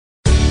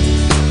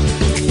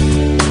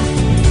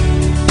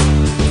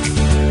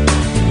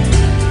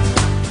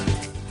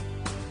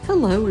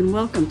Hello and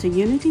welcome to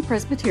Unity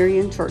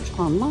Presbyterian Church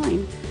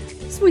Online.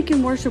 This week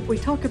in worship we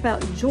talk about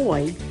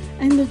joy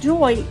and the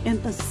joy in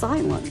the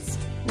silence.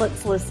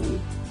 Let's listen.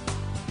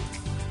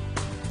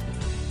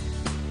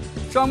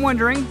 So I'm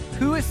wondering,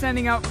 who is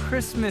sending out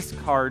Christmas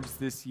cards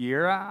this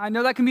year? I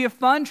know that can be a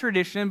fun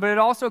tradition, but it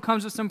also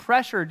comes with some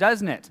pressure,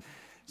 doesn't it?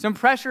 Some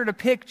pressure to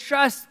pick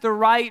just the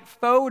right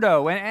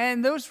photo,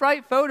 and those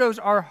right photos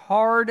are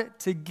hard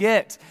to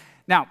get.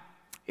 Now,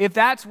 if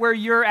that's where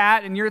you're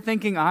at and you're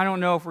thinking, I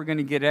don't know if we're going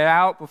to get it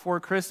out before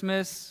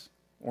Christmas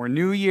or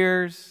New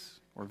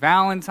Year's or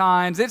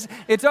Valentine's,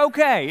 it's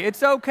okay.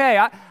 It's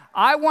okay.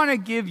 I want to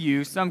give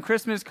you some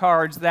Christmas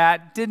cards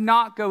that did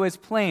not go as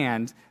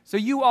planned, so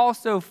you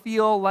also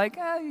feel like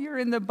you're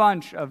in the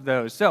bunch of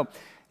those. So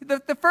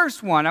the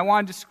first one I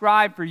want to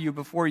describe for you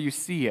before you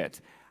see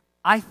it.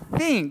 I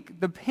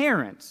think the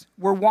parents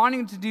were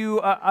wanting to do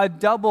a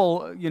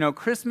double,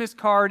 Christmas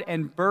card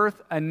and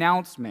birth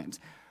announcement.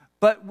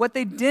 But what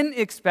they didn't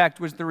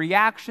expect was the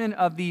reaction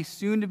of the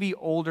soon-to-be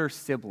older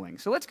sibling.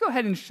 So let's go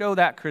ahead and show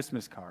that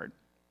Christmas card.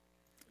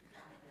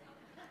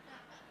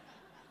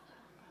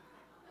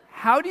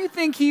 How do you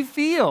think he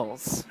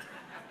feels?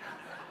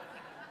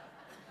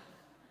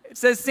 It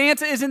says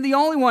Santa isn't the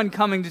only one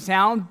coming to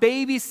town.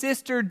 Baby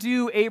sister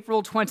due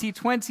April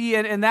 2020,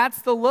 and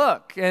that's the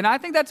look. And I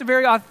think that's a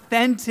very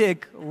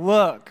authentic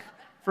look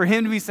for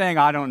him to be saying,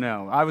 I don't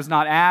know. I was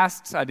not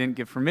asked. I didn't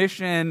give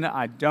permission.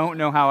 I don't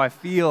know how I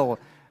feel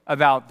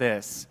about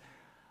this.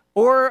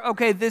 Or,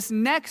 okay, this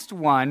next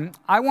one,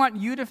 I want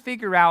you to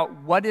figure out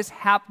what is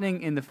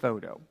happening in the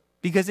photo,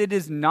 because it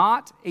is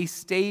not a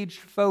staged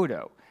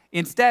photo.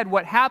 Instead,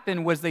 what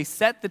happened was they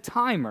set the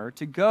timer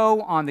to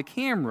go on the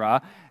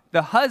camera,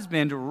 the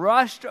husband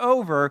rushed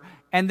over,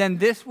 and then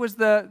this was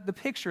the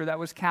picture that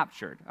was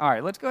captured. All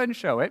right, let's go ahead and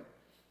show it.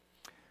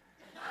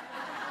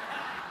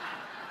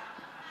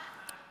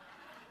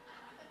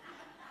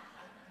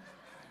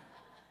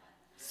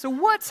 So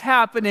what's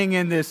happening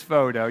in this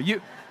photo?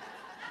 You've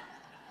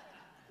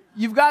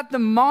got the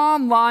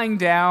mom lying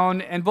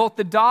down, and both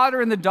the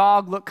daughter and the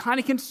dog look kind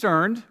of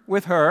concerned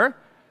with her.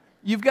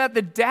 You've got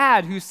the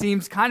dad who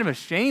seems kind of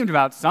ashamed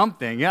about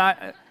something.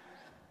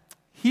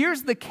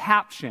 Here's the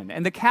caption,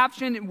 and the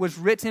caption was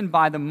written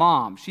by the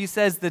mom. She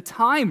says, "The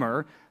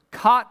timer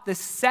caught the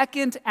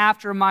second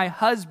after my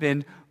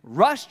husband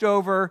rushed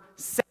over,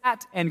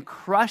 sat, and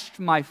crushed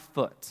my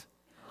foot."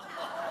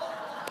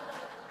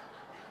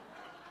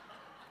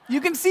 You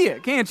can see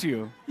it, can't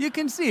you? You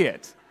can see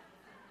it.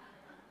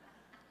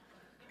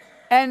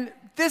 And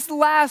this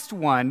last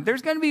one,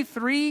 there's going to be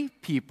three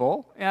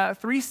people,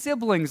 three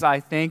siblings, I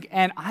think,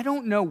 and I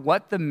don't know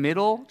what the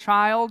middle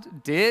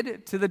child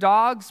did to the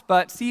dogs,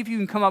 but see if you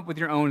can come up with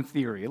your own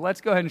theory. Let's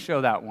go ahead and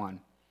show that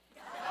one.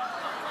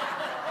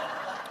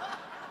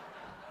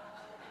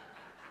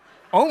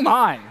 Oh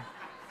my.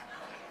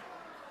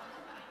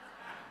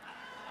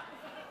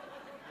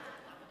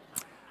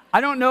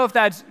 I don't know if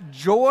that's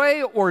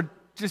joy or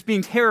just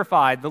being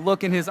terrified, the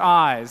look in his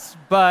eyes,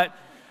 but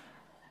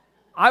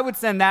I would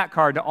send that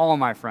card to all of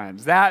my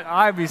friends.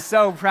 I'd be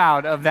so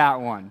proud of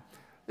that one.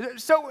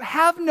 So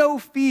have no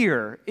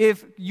fear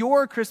if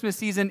your Christmas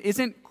season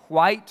isn't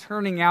quite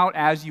turning out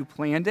as you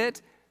planned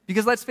it,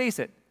 because let's face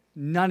it,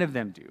 none of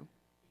them do.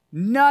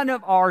 None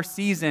of our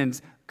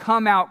seasons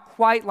come out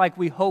quite like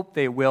we hope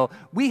they will.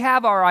 We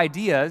have our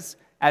ideas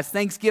as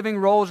Thanksgiving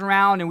rolls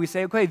around and we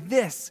say, okay,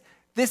 this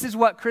is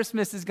what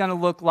Christmas is going to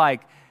look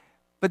like.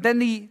 But then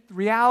the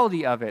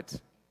reality of it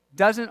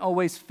doesn't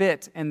always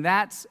fit, and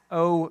that's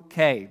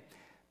okay.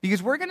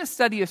 Because we're going to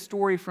study a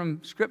story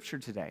from Scripture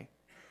today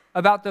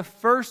about the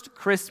first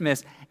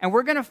Christmas, and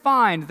we're going to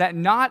find that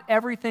not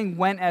everything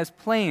went as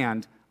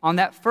planned on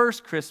that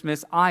first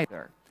Christmas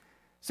either.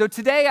 So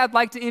today I'd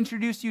like to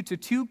introduce you to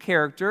two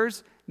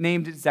characters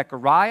named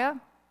Zechariah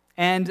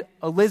and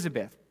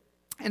Elizabeth.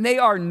 And they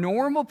are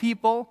normal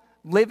people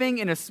living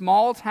in a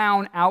small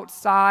town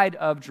outside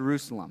of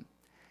Jerusalem.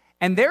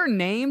 And their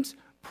names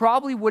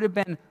probably would have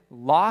been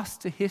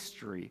lost to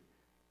history,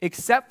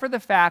 except for the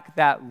fact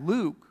that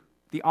Luke,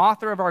 the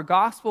author of our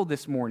gospel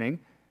this morning,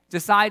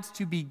 decides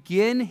to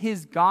begin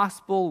his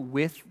gospel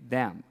with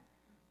them.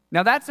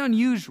 Now that's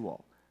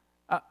unusual.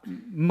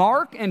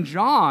 Mark and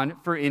John,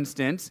 for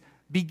instance,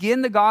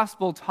 begin the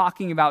gospel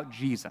talking about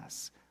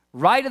Jesus.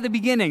 Right at the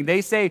beginning,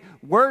 they say,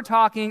 we're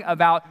talking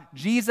about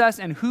Jesus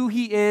and who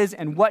he is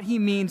and what he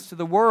means to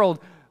the world,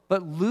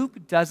 but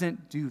Luke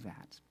doesn't do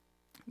that.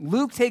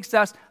 Luke takes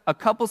us a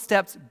couple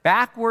steps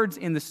backwards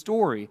in the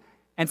story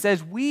and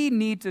says we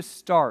need to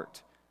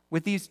start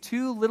with these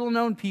two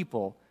little-known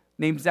people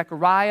named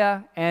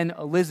Zechariah and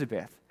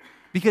Elizabeth,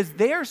 because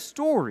their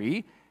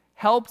story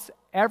helps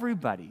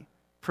everybody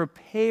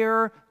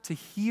prepare to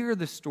hear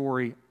the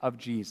story of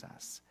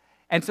Jesus.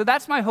 And so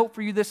that's my hope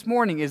for you this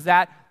morning, is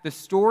that the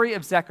story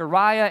of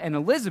Zechariah and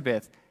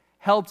Elizabeth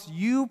helps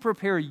you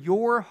prepare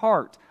your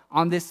heart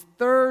on this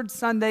third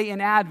Sunday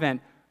in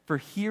Advent for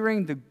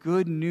hearing the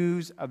good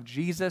news of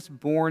Jesus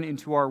born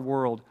into our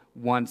world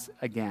once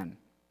again.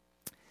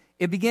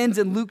 It begins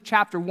in Luke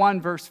chapter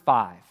 1, verse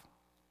 5.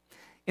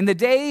 In the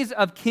days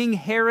of King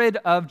Herod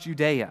of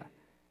Judea,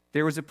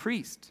 there was a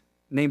priest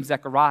named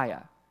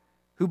Zechariah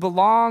who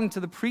belonged to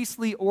the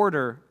priestly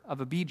order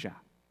of Abijah.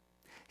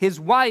 His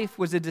wife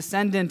was a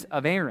descendant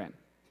of Aaron,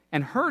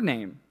 and her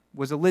name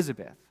was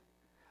Elizabeth.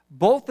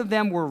 Both of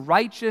them were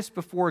righteous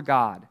before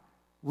God,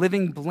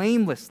 living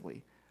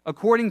blamelessly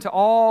according to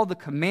all the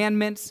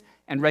commandments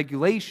and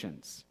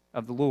regulations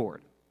of the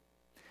Lord.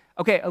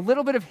 Okay, a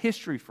little bit of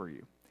history for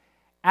you.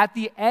 At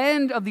the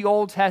end of the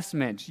Old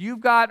Testament, you've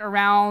got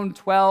around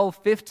 12,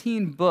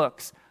 15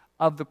 books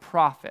of the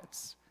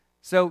prophets.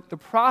 So the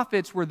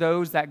prophets were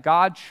those that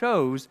God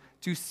chose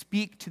to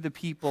speak to the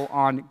people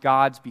on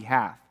God's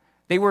behalf.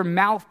 They were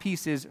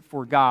mouthpieces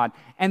for God.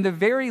 And the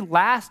very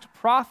last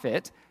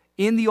prophet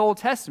in the Old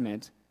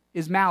Testament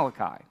is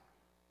Malachi.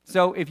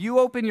 So if you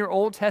open your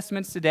Old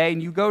Testaments today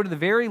and you go to the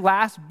very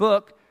last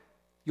book,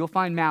 you'll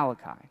find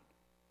Malachi.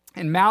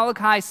 And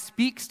Malachi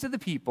speaks to the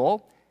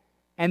people,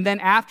 and then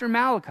after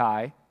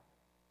Malachi,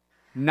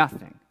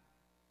 nothing.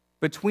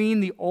 Between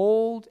the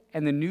Old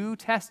and the New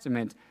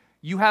Testament,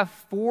 you have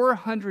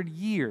 400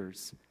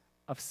 years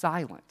of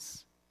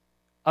silence,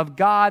 of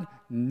God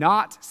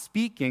not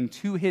speaking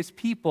to his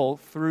people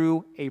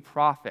through a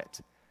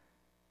prophet.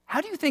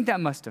 How do you think that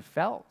must have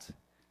felt?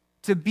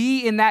 To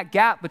be in that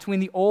gap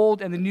between the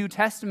Old and the New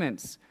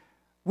Testaments?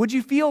 Would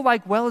you feel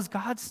like, well, is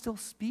God still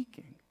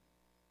speaking?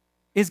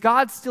 Is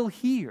God still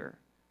here?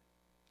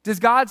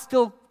 Does God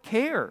still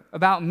care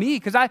about me?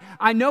 Because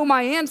I know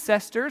my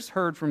ancestors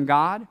heard from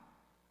God.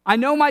 I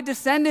know my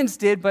descendants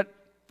did, but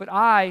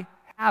I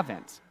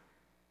haven't.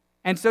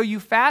 And so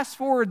you fast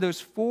forward those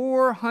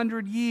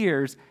 400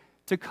 years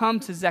to come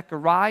to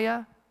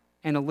Zechariah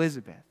and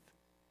Elizabeth.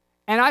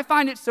 And I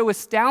find it so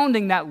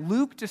astounding that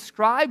Luke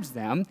describes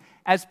them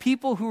as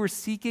people who are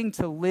seeking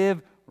to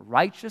live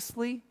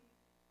righteously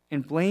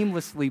and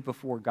blamelessly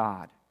before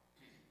God.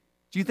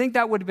 Do you think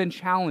that would have been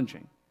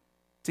challenging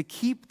to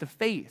keep the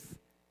faith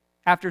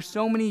after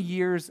so many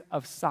years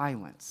of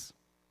silence?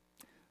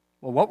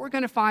 Well, what we're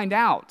going to find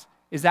out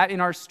is that in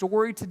our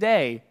story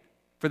today,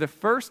 for the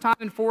first time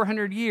in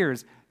 400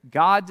 years,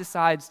 God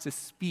decides to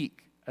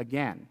speak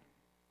again.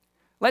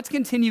 Let's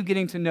continue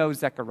getting to know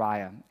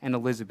Zechariah and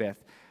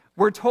Elizabeth.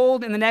 We're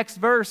told in the next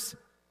verse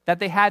that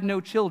they had no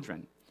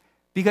children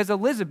because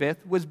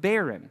Elizabeth was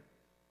barren,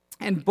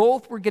 and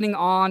both were getting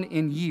on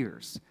in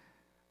years.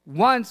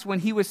 Once, when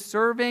he was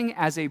serving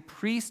as a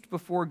priest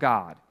before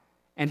God,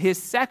 and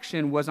his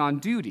section was on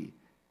duty,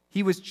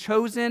 he was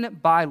chosen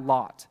by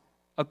lot,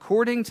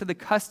 according to the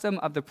custom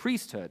of the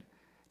priesthood,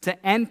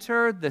 to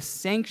enter the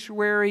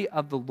sanctuary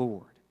of the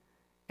Lord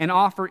and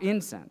offer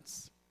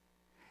incense.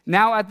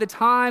 Now, at the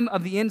time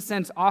of the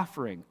incense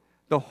offering,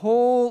 the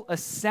whole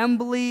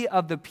assembly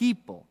of the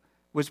people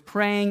was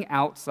praying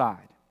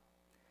outside.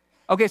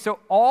 Okay, so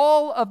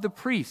all of the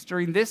priests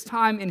during this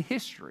time in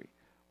history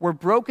were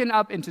broken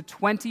up into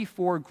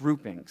 24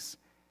 groupings.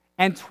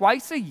 And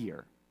twice a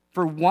year,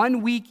 for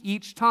 1 week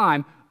each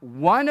time,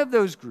 one of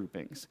those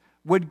groupings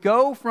would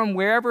go from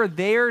wherever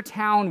their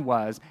town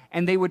was,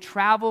 and they would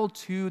travel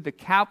to the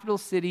capital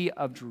city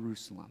of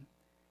Jerusalem.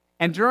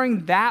 And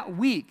during that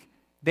week,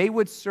 they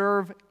would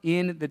serve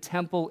in the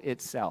temple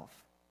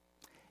itself.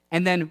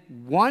 And then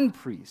one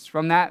priest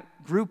from that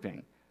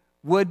grouping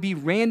would be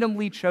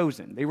randomly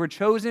chosen. They were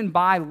chosen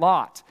by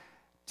lot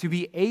to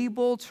be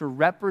able to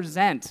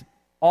represent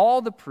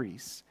all the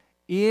priests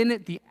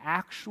in the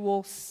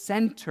actual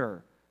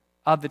center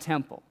of the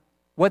temple,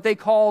 what they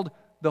called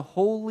the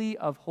Holy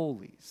of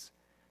Holies.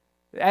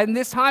 And in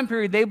this time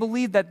period, they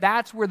believed that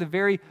that's where the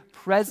very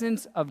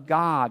presence of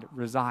God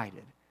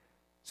resided.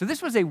 So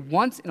this was a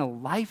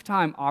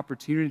once-in-a-lifetime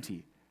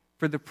opportunity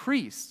for the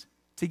priests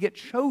to get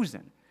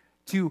chosen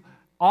to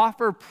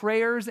offer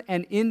prayers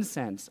and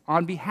incense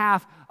on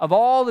behalf of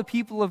all the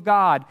people of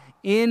God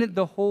in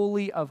the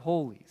Holy of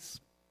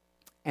Holies.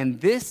 And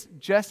this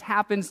just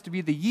happens to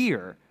be the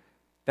year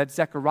that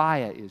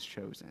Zechariah is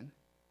chosen.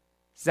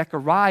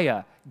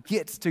 Zechariah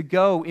gets to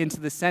go into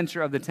the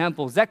center of the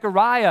temple.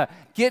 Zechariah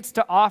gets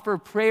to offer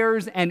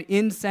prayers and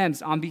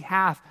incense on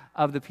behalf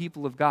of the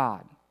people of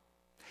God.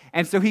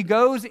 And so he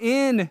goes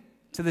in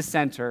to the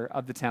center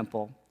of the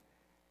temple,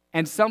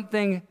 and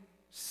something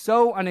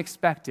so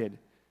unexpected,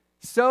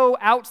 so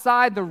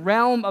outside the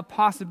realm of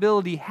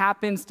possibility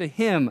happens to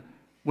him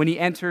when he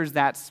enters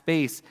that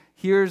space.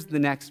 Here's the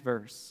next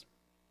verse.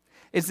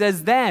 It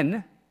says,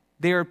 "Then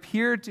there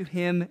appeared to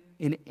him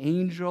an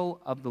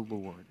angel of the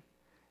Lord,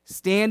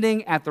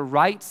 standing at the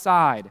right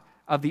side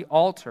of the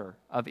altar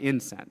of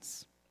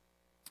incense."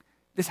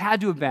 This had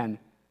to have been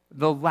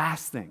the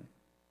last thing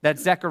that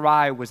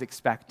Zechariah was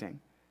expecting.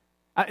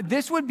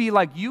 This would be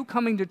like you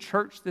coming to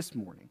church this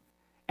morning,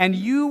 and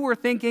you were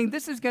thinking,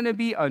 this is going to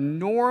be a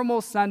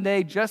normal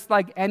Sunday, just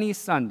like any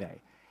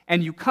Sunday.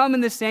 And you come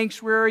in the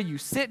sanctuary, you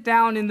sit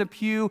down in the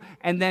pew,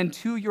 and then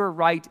to your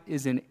right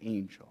is an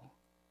angel.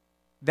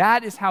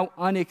 That is how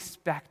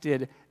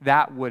unexpected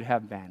that would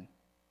have been.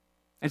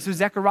 And so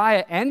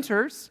Zechariah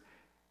enters.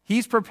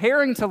 He's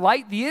preparing to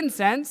light the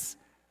incense,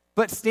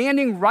 but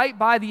standing right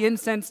by the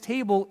incense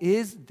table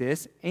is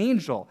this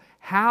angel.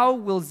 How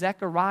will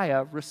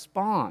Zechariah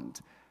respond?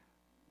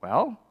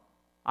 Well,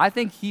 I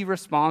think he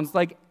responds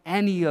like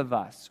any of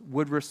us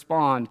would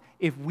respond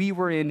if we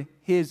were in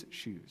his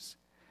shoes.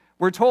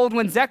 We're told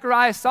when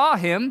Zechariah saw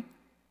him,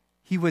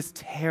 he was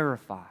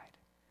terrified,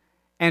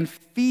 and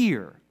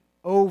fear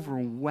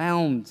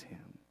overwhelmed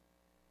him.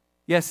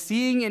 Yes,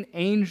 seeing an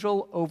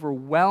angel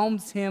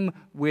overwhelms him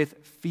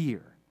with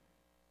fear.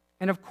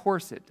 And of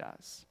course it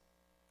does.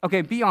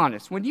 Okay, be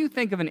honest. When you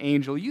think of an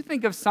angel, you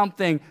think of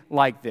something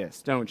like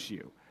this, don't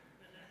you?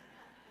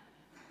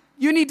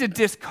 You need to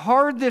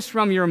discard this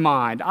from your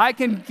mind. I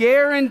can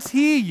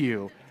guarantee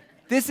you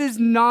this is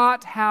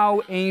not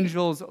how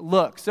angels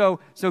look. So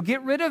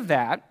get rid of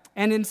that,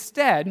 and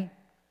instead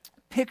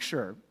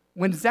picture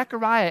when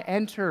Zechariah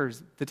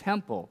enters the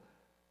temple,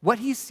 what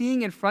he's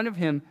seeing in front of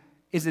him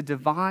is a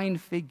divine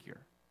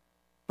figure.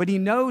 But he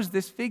knows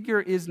this figure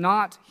is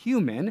not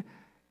human,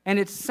 and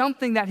it's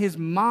something that his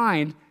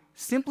mind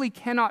simply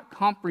cannot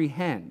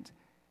comprehend.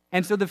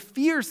 And so the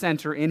fear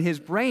center in his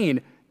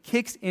brain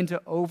kicks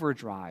into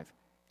overdrive,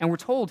 and we're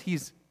told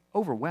he's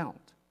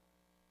overwhelmed.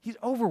 He's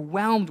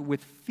overwhelmed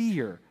with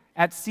fear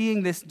at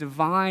seeing this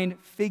divine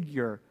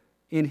figure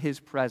in his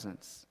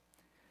presence.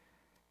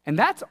 And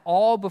that's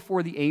all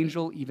before the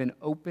angel even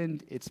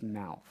opened its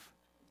mouth.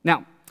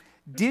 Now,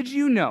 did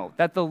you know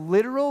that the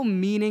literal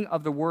meaning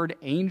of the word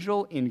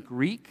angel in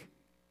Greek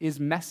is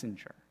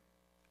messenger?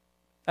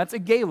 That's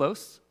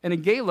angelos, and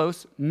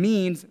angelos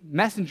means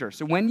messenger.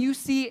 So when you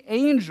see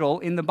angel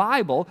in the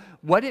Bible,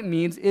 what it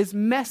means is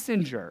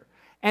messenger.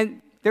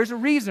 And there's a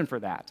reason for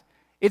that.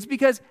 It's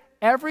because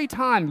every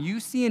time you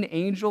see an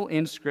angel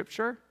in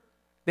Scripture,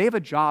 they have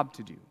a job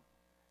to do.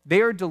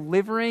 They are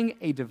delivering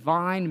a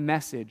divine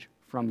message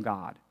from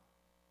God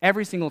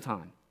every single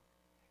time.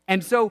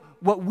 And so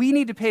what we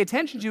need to pay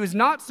attention to is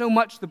not so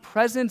much the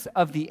presence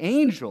of the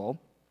angel,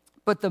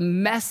 but the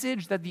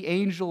message that the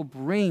angel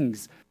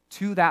brings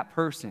to that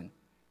person.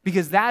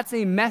 Because that's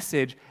a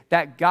message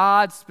that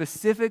God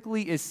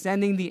specifically is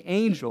sending the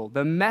angel,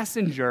 the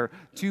messenger,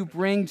 to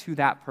bring to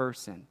that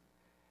person.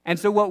 And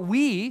so what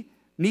we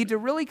need to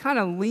really kind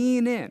of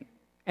lean in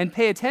and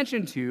pay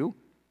attention to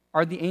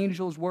are the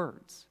angel's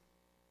words.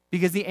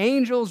 Because the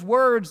angel's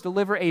words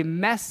deliver a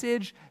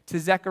message to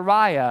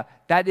Zechariah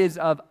that is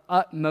of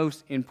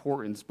utmost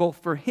importance, both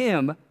for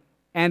him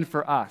and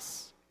for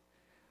us.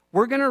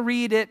 We're going to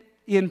read it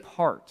in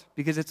part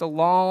because it's a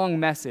long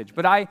message,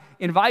 but I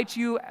invite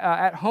you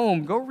at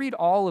home, go read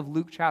all of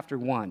Luke chapter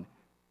 1.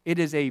 It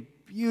is a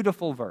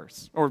beautiful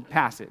verse or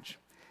passage.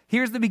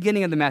 Here's the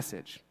beginning of the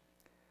message.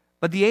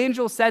 But the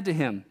angel said to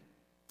him,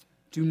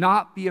 "Do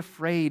not be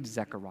afraid,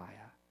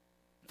 Zechariah,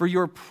 for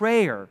your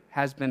prayer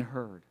has been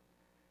heard.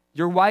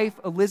 Your wife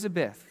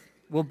Elizabeth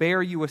will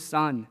bear you a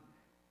son,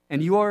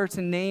 and you are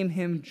to name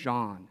him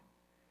John.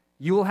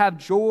 You will have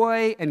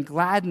joy and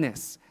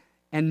gladness,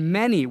 and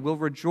many will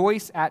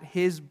rejoice at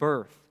his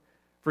birth,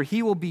 for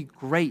he will be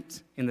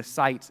great in the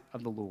sight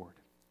of the Lord."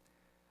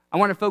 I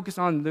want to focus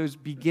on those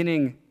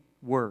beginning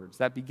words,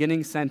 that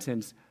beginning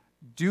sentence,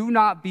 "Do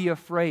not be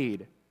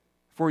afraid,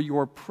 for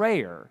your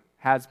prayer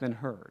has been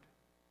heard."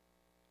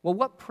 Well,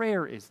 what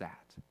prayer is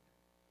that?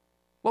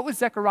 What was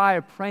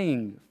Zechariah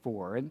praying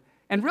for?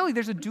 And really,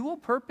 there's a dual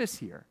purpose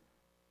here,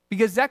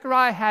 because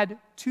Zechariah had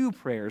two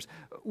prayers.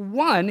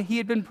 One, he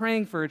had been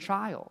praying for a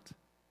child,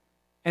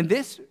 and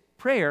this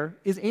prayer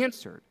is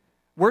answered.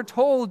 We're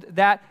told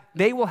that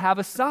they will have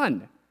a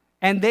son,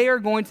 and they are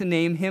going to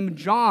name him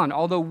John,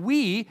 although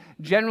we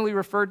generally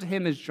refer to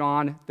him as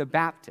John the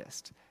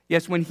Baptist.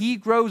 Yes, when he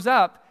grows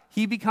up,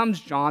 he becomes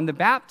John the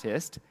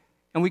Baptist,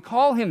 and we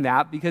call him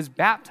that because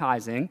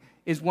baptizing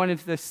is one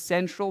of the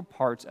central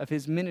parts of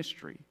his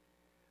ministry.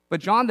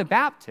 But John the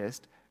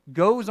Baptist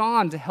goes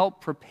on to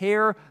help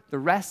prepare the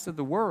rest of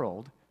the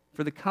world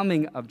for the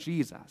coming of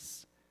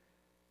Jesus.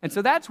 And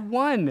so that's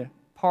one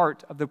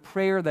part of the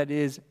prayer that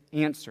is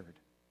answered,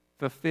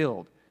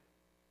 fulfilled.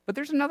 But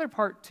there's another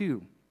part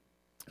too,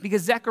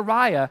 because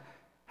Zechariah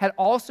had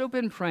also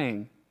been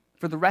praying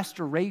for the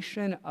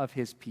restoration of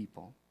his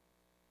people.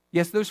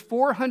 Yes, those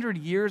 400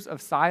 years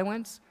of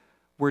silence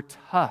were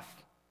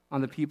tough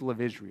on the people of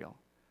Israel.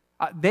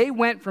 They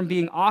went from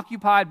being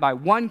occupied by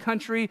one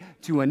country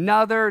to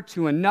another,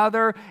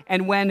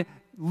 and when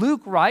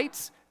Luke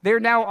writes, they're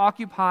now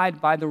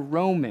occupied by the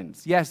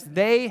Romans. Yes,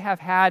 they have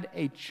had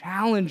a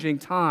challenging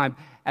time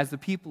as the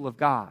people of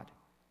God.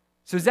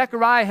 So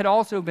Zechariah had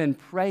also been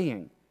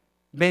praying,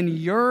 been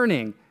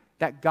yearning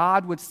that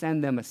God would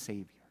send them a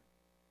Savior,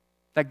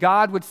 that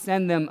God would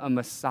send them a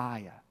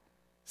Messiah,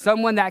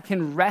 someone that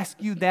can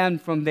rescue them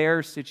from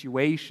their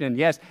situation.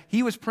 Yes,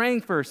 he was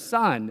praying for a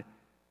son,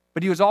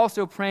 but he was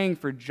also praying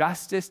for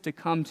justice to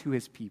come to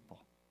his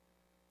people.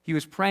 He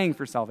was praying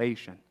for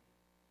salvation.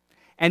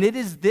 And it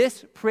is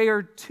this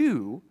prayer,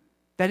 too,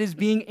 that is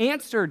being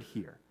answered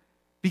here,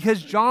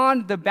 because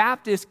John the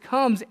Baptist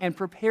comes and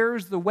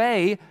prepares the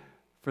way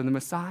for the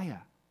Messiah,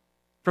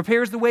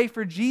 prepares the way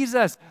for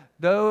Jesus,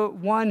 the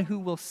one who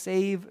will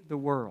save the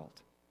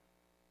world.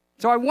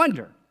 So I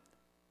wonder,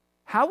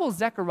 how will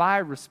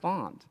Zechariah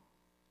respond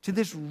to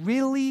this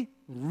really,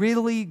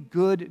 really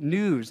good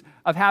news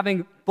of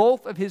having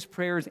both of his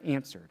prayers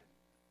answered.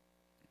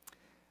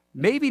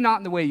 Maybe not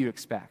in the way you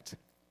expect.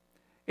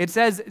 It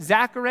says,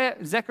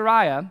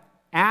 Zechariah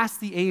asked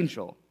the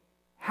angel,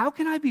 "How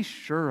can I be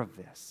sure of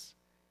this?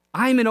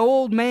 I'm an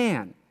old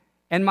man,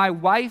 and my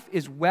wife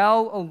is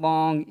well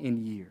along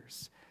in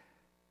years."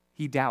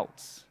 He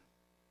doubts.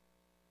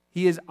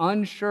 He is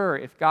unsure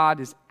if God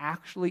is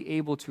actually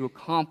able to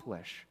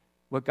accomplish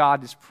what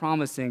God is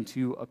promising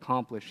to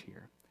accomplish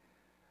here.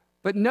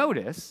 But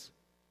notice,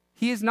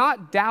 he is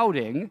not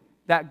doubting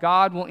that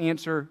God will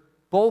answer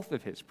both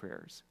of his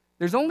prayers.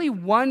 There's only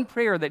one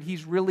prayer that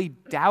he's really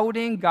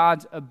doubting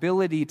God's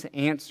ability to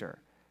answer.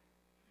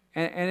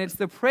 And it's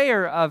the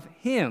prayer of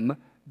him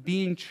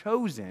being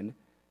chosen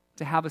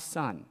to have a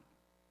son.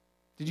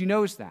 Did you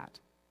notice that?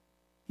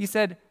 He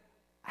said,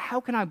 "How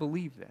can I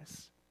believe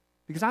this?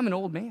 Because I'm an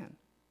old man.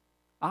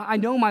 I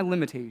know my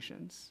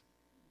limitations.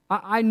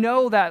 I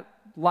know that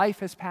life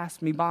has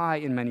passed me by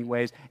in many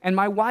ways. And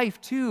my wife,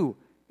 too,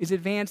 is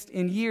advanced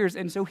in years."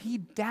 And so he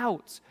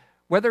doubts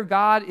whether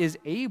God is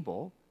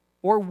able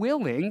or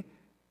willing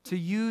to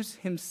use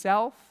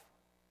himself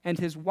and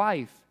his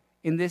wife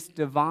in this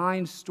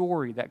divine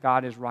story that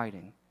God is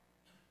writing.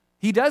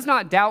 He does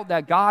not doubt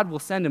that God will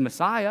send a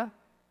Messiah,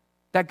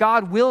 that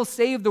God will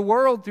save the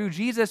world through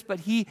Jesus,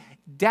 but he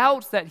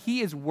doubts that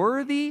he is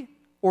worthy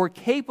or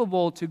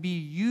capable to be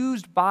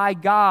used by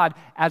God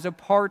as a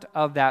part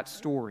of that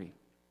story.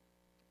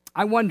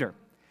 I wonder,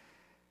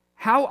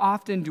 how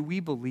often do we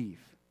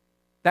believe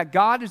that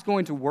God is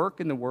going to work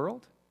in the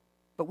world,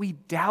 but we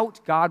doubt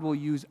God will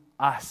use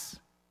us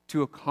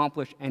to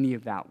accomplish any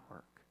of that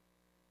work?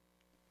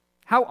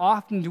 How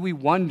often do we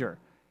wonder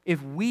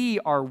if we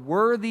are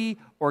worthy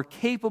or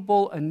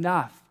capable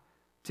enough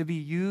to be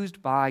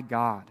used by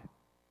God?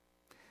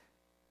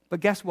 But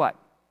guess what?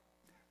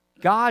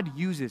 God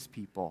uses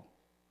people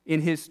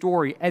in his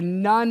story,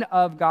 and none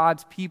of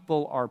God's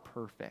people are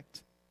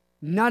perfect.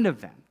 None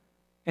of them.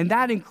 And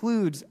that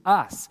includes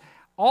us.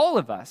 All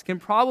of us can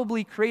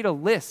probably create a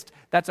list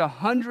that's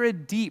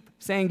 100 deep,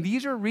 saying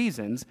these are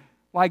reasons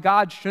why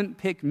God shouldn't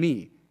pick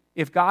me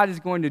if God is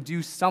going to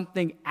do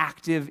something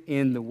active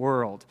in the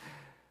world.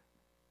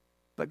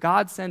 But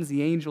God sends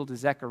the angel to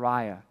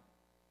Zechariah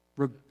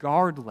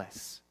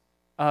regardless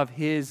of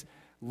his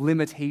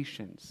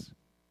limitations,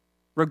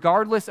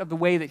 regardless of the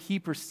way that he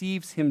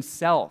perceives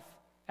himself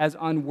as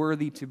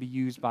unworthy to be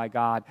used by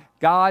God.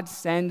 God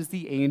sends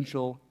the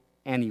angel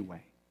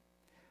anyway.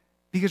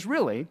 Because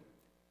really,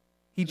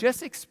 he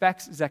just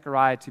expects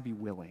Zechariah to be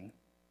willing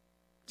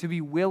to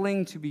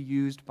be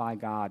used by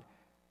God.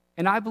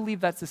 And I believe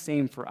that's the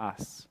same for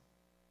us.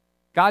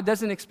 God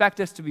doesn't expect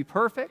us to be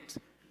perfect,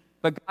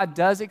 but God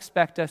does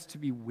expect us to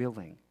be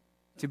willing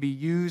to be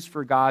used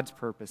for God's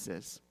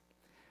purposes.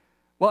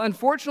 Well,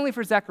 unfortunately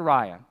for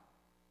Zechariah,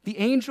 the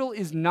angel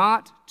is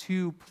not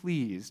too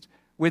pleased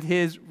with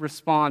his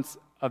response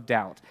of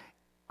doubt.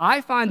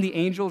 I find the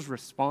angel's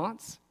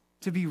response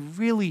to be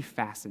really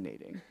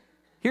fascinating.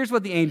 Here's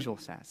what the angel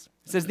says.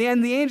 It says,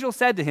 "Then the angel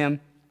said to him,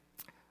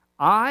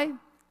 I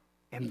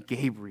am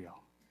Gabriel.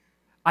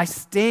 I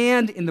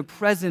stand in the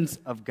presence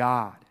of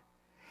God,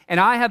 and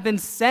I have been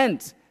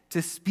sent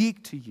to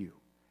speak to you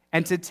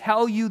and to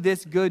tell you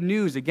this good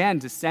news." Again,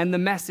 to send the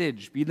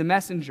message, be the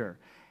messenger.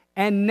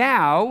 "And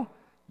now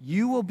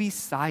you will be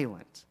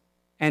silent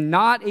and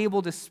not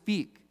able to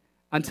speak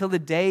until the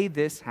day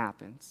this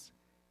happens,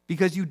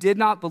 because you did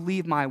not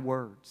believe my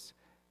words,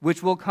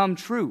 which will come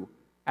true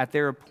at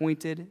their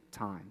appointed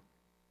time."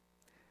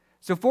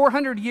 So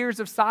 400 years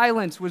of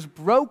silence was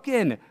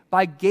broken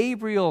by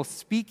Gabriel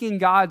speaking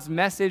God's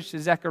message to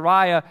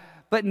Zechariah,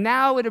 but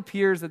now it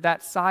appears that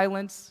that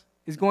silence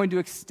is going to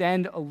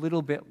extend a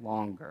little bit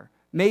longer,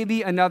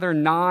 maybe another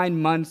 9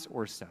 months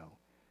or so.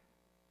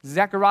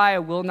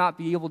 Zechariah will not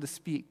be able to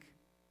speak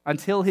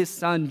until his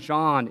son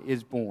John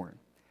is born.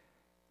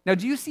 Now,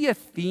 do you see a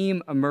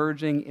theme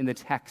emerging in the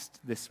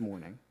text this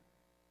morning?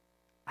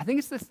 I think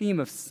it's the theme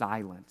of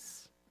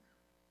silence.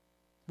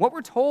 What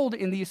we're told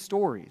in these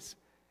stories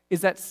is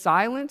that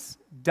silence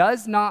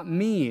does not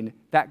mean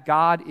that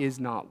God is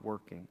not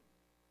working.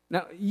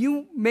 Now,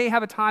 you may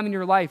have a time in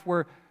your life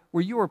where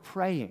you are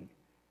praying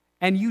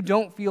and you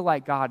don't feel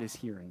like God is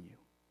hearing you.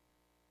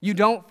 You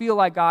don't feel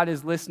like God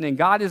is listening.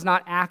 God is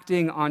not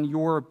acting on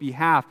your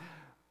behalf.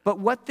 But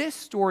what this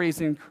story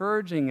is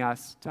encouraging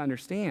us to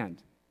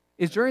understand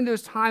is during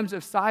those times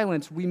of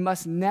silence, we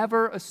must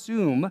never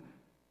assume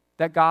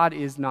that God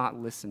is not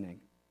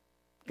listening.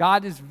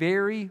 God is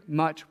very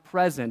much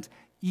present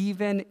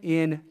even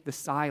in the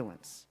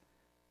silence.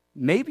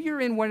 Maybe you're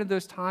in one of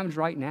those times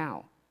right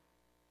now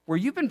where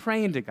you've been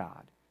praying to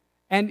God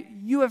and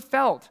you have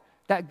felt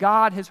that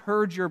God has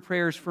heard your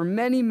prayers for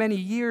many, many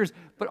years,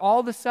 but all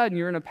of a sudden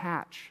you're in a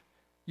patch.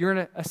 You're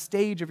in a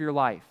stage of your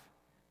life.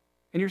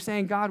 And you're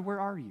saying, "God, where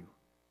are you?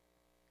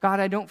 God,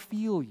 I don't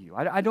feel you.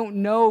 I don't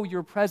know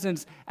your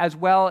presence as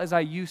well as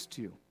I used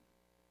to."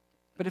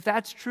 But if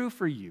that's true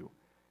for you,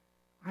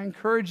 I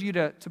encourage you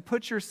to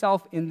put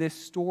yourself in this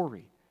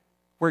story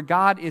where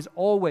God is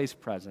always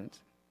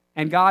present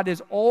And God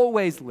is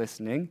always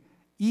listening,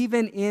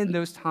 even in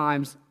those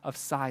times of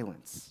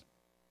silence.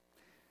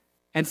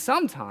 And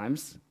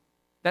sometimes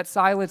that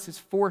silence is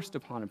forced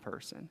upon a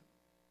person.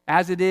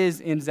 As it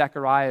is in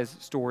Zechariah's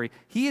story,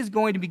 he is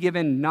going to be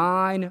given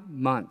 9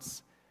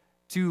 months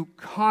to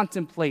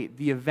contemplate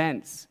the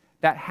events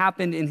that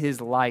happened in his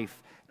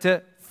life,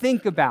 to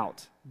think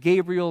about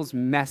Gabriel's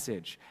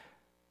message.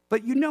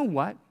 But you know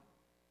what?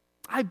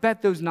 I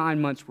bet those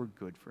 9 months were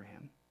good for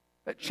him.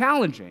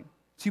 Challenging,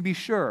 to be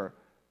sure,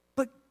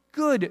 but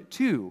good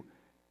too,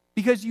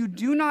 because you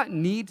do not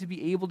need to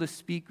be able to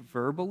speak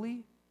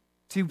verbally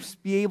to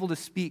be able to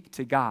speak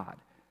to God.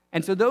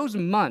 And so those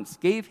months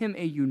gave him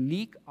a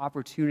unique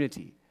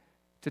opportunity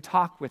to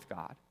talk with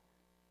God,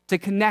 to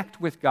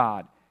connect with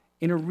God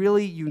in a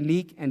really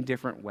unique and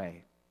different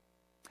way.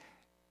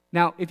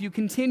 Now, if you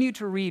continue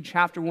to read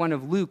chapter 1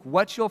 of Luke,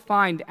 what you'll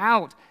find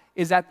out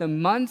is that the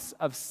months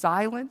of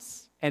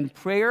silence and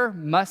prayer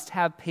must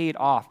have paid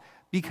off,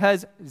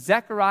 because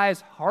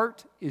Zechariah's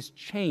heart is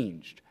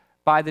changed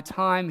by the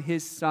time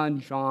his son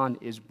John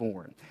is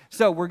born.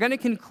 So we're going to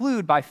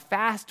conclude by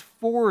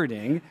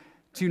fast-forwarding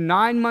to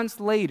 9 months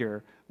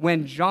later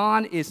when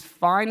John is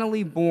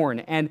finally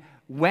born. And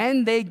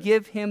when they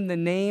give him the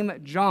name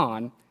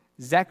John,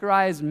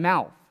 Zechariah's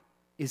mouth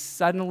is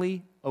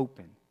suddenly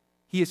open.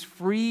 He is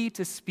free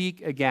to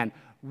speak again.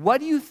 What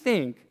do you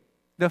think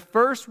the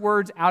first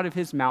words out of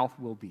his mouth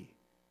will be?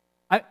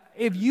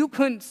 If you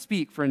couldn't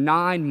speak for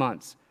 9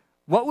 months,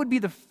 what would be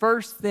the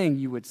first thing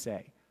you would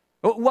say?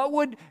 What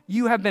would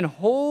you have been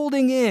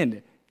holding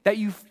in that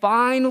you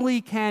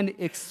finally can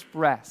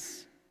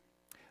express?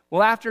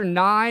 Well, after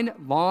 9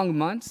 long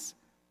months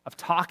of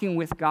talking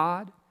with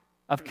God,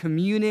 of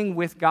communing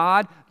with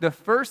God, the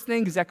first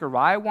thing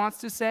Zechariah wants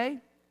to say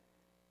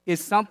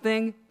is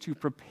something to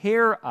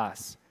prepare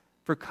us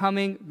for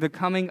the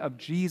coming of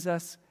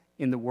Jesus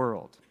in the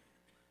world.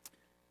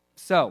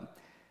 So,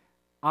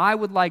 I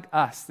would like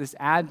us this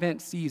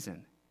Advent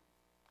season,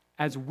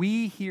 as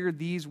we hear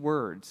these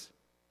words,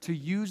 to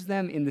use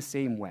them in the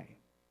same way.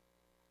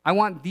 I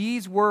want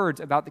these words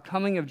about the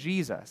coming of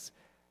Jesus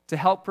to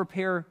help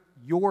prepare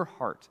your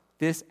heart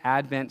this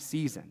Advent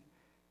season.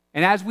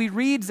 And as we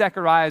read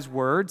Zechariah's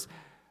words,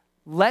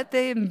 let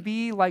them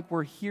be like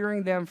we're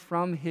hearing them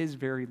from his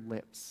very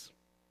lips.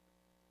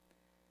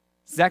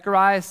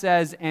 Zechariah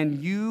says,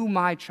 "And you,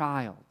 my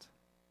child,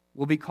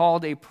 will be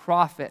called a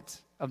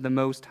prophet of the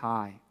Most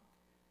High.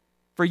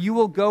 For you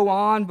will go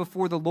on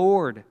before the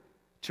Lord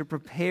to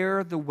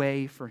prepare the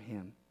way for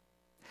him,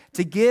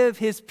 to give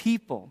his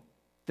people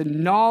the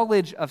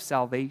knowledge of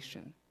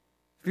salvation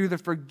through the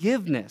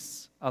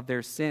forgiveness of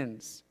their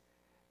sins,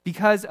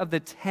 because of the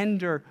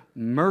tender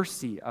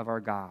mercy of our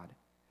God,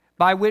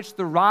 by which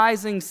the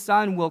rising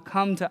sun will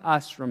come to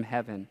us from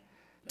heaven,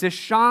 to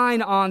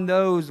shine on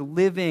those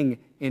living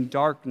in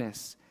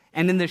darkness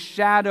and in the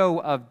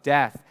shadow of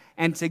death,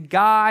 and to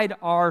guide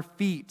our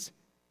feet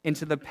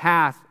into the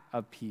path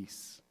of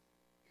peace."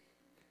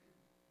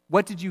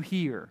 What did you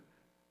hear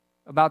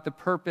about the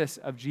purpose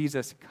of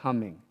Jesus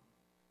coming?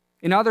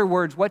 In other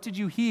words, what did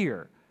you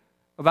hear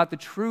about the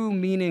true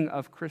meaning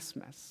of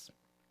Christmas?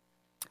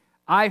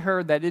 I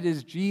heard that it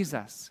is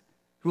Jesus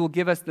who will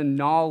give us the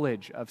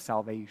knowledge of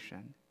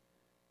salvation.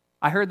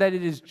 I heard that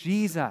it is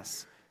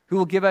Jesus who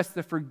will give us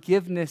the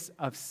forgiveness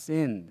of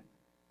sin.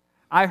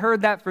 I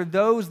heard that for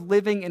those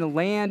living in a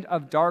land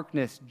of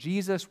darkness,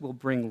 Jesus will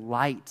bring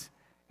light,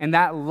 and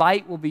that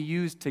light will be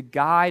used to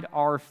guide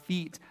our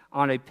feet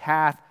on a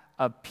path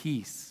of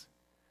peace.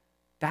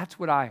 That's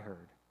what I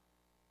heard.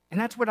 And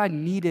that's what I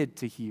needed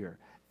to hear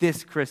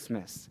this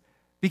Christmas,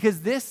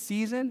 because this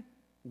season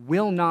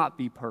will not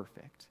be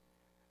perfect.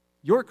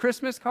 Your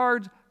Christmas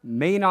cards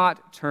may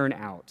not turn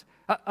out.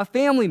 A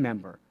family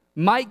member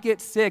might get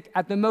sick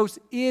at the most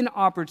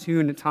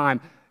inopportune time.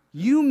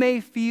 You may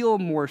feel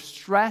more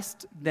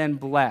stressed than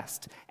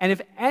blessed. And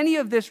if any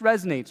of this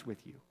resonates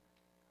with you,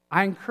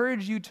 I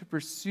encourage you to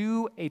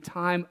pursue a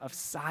time of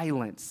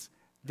silence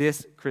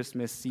this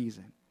Christmas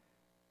season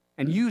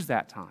and use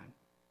that time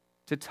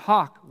to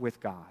talk with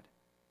God,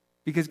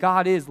 because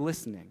God is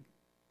listening,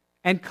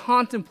 and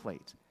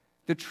contemplate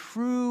the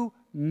true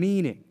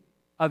meaning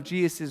of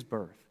Jesus'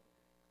 birth,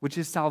 which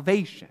is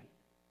salvation,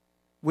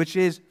 which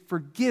is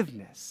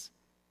forgiveness,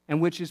 and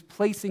which is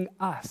placing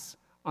us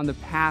on the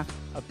path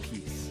of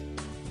peace.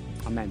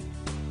 Amen.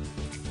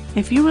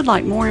 If you would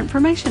like more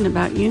information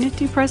about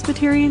Unity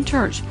Presbyterian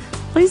Church,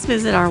 please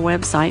visit our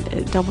website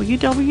at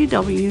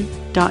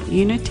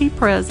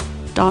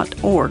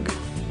www.unitypres.org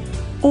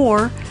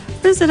or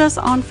visit us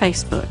on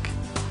Facebook.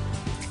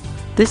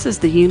 This is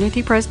the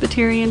Unity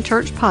Presbyterian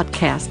Church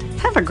podcast.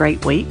 Have a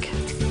great week.